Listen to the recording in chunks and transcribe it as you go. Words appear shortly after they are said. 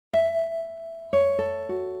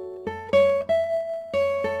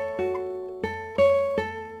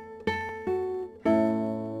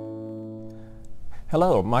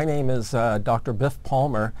Hello, my name is Dr. Biff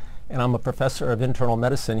Palmer, and I'm a professor of internal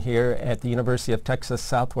medicine here at the University of Texas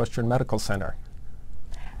Southwestern Medical Center.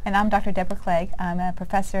 And I'm Dr. Deborah Clegg. I'm a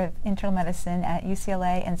professor of internal medicine at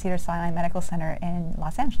UCLA and Cedars-Sinai Medical Center in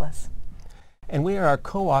Los Angeles. And we are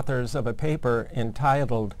co-authors of a paper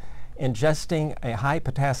entitled Ingesting a High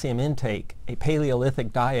Potassium Intake, a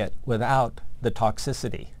Paleolithic Diet Without the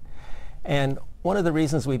Toxicity. And one of the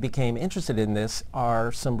reasons we became interested in this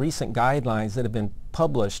are some recent guidelines that have been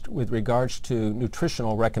published with regards to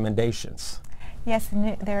nutritional recommendations. Yes,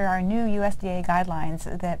 there are new USDA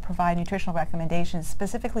guidelines that provide nutritional recommendations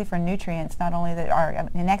specifically for nutrients, not only that are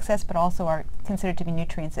in excess, but also are considered to be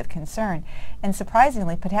nutrients of concern. And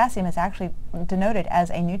surprisingly, potassium is actually denoted as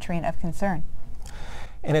a nutrient of concern.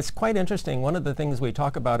 And it's quite interesting. One of the things we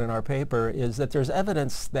talk about in our paper is that there's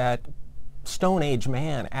evidence that Stone Age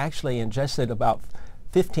man actually ingested about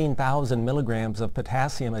 15,000 milligrams of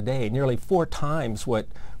potassium a day, nearly 4 times what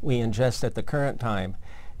we ingest at the current time.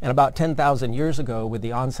 And about 10,000 years ago, with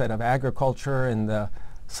the onset of agriculture and the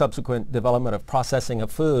subsequent development of processing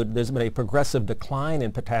of food, there's been a progressive decline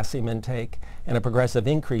in potassium intake and a progressive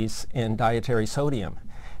increase in dietary sodium.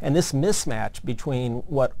 And this mismatch between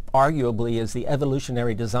what arguably is the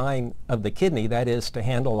evolutionary design of the kidney, that is to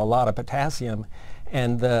handle a lot of potassium,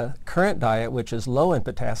 and the current diet, which is low in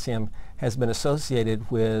potassium, has been associated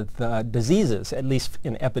with diseases, at least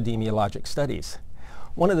in epidemiologic studies.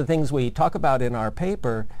 One of the things we talk about in our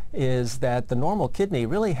paper is that the normal kidney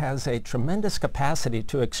really has a tremendous capacity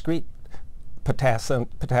to excrete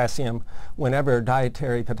potassium whenever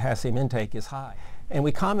dietary potassium intake is high. And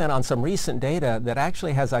we comment on some recent data that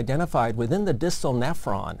actually has identified within the distal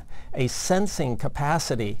nephron a sensing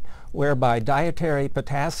capacity whereby dietary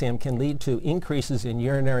potassium can lead to increases in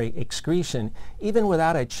urinary excretion even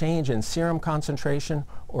without a change in serum concentration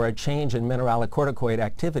or a change in mineralocorticoid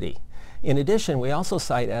activity. In addition, we also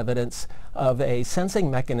cite evidence of a sensing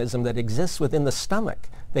mechanism that exists within the stomach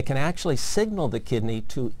that can actually signal the kidney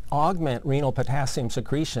to augment renal potassium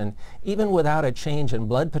secretion even without a change in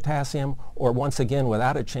blood potassium or, once again,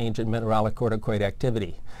 without a change in mineralocorticoid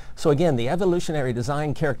activity. So again, the evolutionary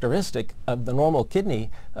design characteristic of the normal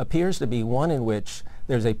kidney appears to be one in which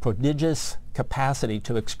there's a prodigious capacity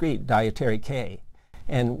to excrete dietary K.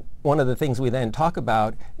 And one of the things we then talk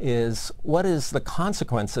about is what is the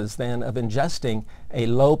consequences then of ingesting a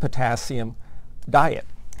low potassium diet.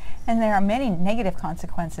 And there are many negative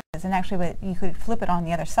consequences, and actually you could flip it on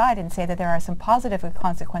the other side and say that there are some positive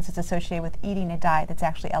consequences associated with eating a diet that's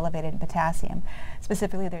actually elevated in potassium.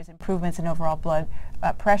 Specifically, there's improvements in overall blood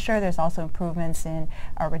pressure. There's also improvements in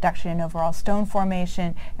reduction in overall stone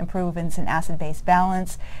formation, improvements in acid-base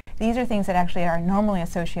balance. These are things that actually are normally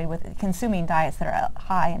associated with consuming diets that are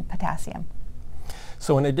high in potassium.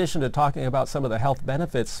 So in addition to talking about some of the health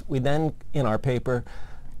benefits, we then, in our paper,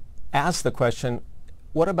 ask the question,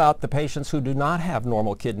 what about the patients who do not have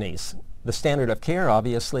normal kidneys? The standard of care,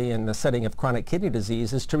 obviously, in the setting of chronic kidney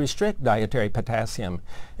disease is to restrict dietary potassium.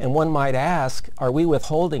 And one might ask, are we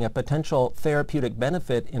withholding a potential therapeutic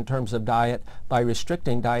benefit in terms of diet by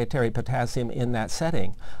restricting dietary potassium in that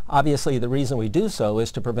setting? Obviously, the reason we do so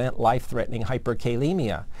is to prevent life-threatening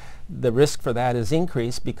hyperkalemia. The risk for that is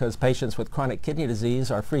increased because patients with chronic kidney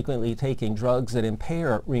disease are frequently taking drugs that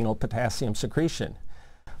impair renal potassium secretion.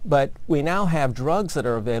 But we now have drugs that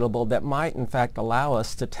are available that might in fact allow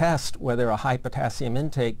us to test whether a high potassium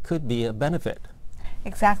intake could be a benefit.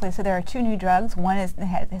 Exactly. So there are 2 new drugs. One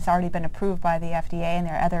has already been approved by the FDA, and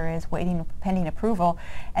the other is pending approval.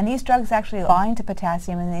 And these drugs actually bind to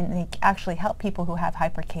potassium, and they actually help people who have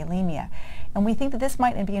hyperkalemia. And we think that this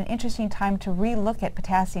might be an interesting time to re-look at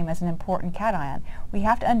potassium as an important cation. We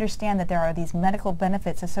have to understand that there are these medical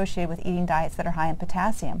benefits associated with eating diets that are high in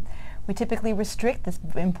potassium. We typically restrict this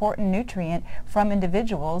important nutrient from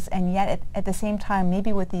individuals, and yet at the same time,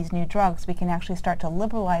 maybe with these new drugs, we can actually start to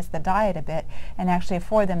liberalize the diet a bit and actually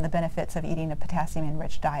afford them the benefits of eating a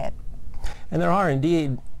potassium-enriched diet. And there are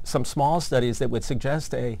indeed some small studies that would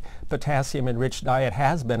suggest a potassium-enriched diet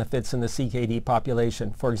has benefits in the CKD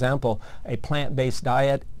population. For example, a plant-based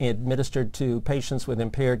diet administered to patients with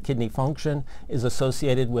impaired kidney function is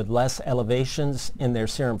associated with less elevations in their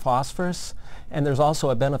serum phosphorus. And there's also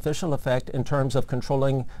a beneficial effect in terms of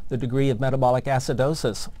controlling the degree of metabolic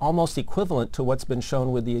acidosis, almost equivalent to what's been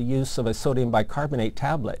shown with the use of a sodium bicarbonate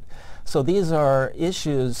tablet. So these are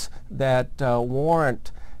issues that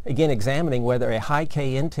warrant, again, examining whether a high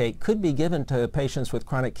K intake could be given to patients with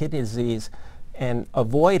chronic kidney disease and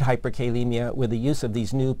avoid hyperkalemia with the use of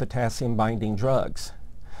these new potassium-binding drugs.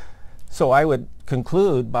 So I would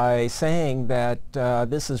conclude by saying that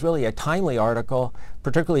this is really a timely article,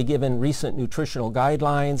 particularly given recent nutritional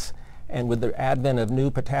guidelines and with the advent of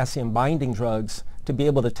new potassium binding drugs, to be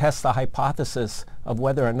able to test the hypothesis of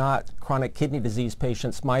whether or not chronic kidney disease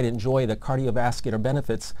patients might enjoy the cardiovascular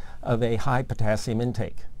benefits of a high potassium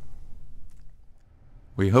intake.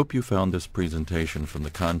 We hope you found this presentation from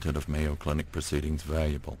the content of Mayo Clinic Proceedings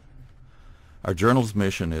valuable. Our journal's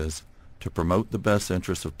mission is to promote the best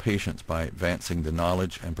interests of patients by advancing the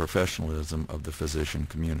knowledge and professionalism of the physician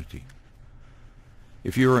community.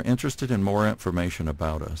 If you are interested in more information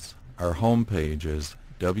about us, our homepage is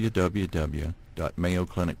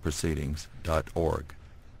www.mayoclinicproceedings.org.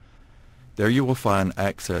 There you will find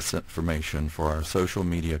access information for our social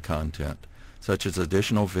media content, such as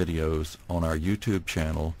additional videos on our YouTube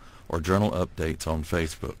channel or journal updates on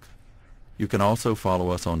Facebook. You can also follow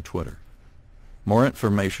us on Twitter. More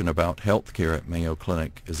information about healthcare at Mayo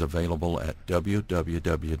Clinic is available at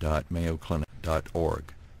www.mayoclinic.org.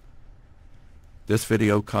 This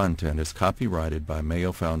video content is copyrighted by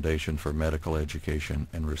Mayo Foundation for Medical Education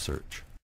and Research.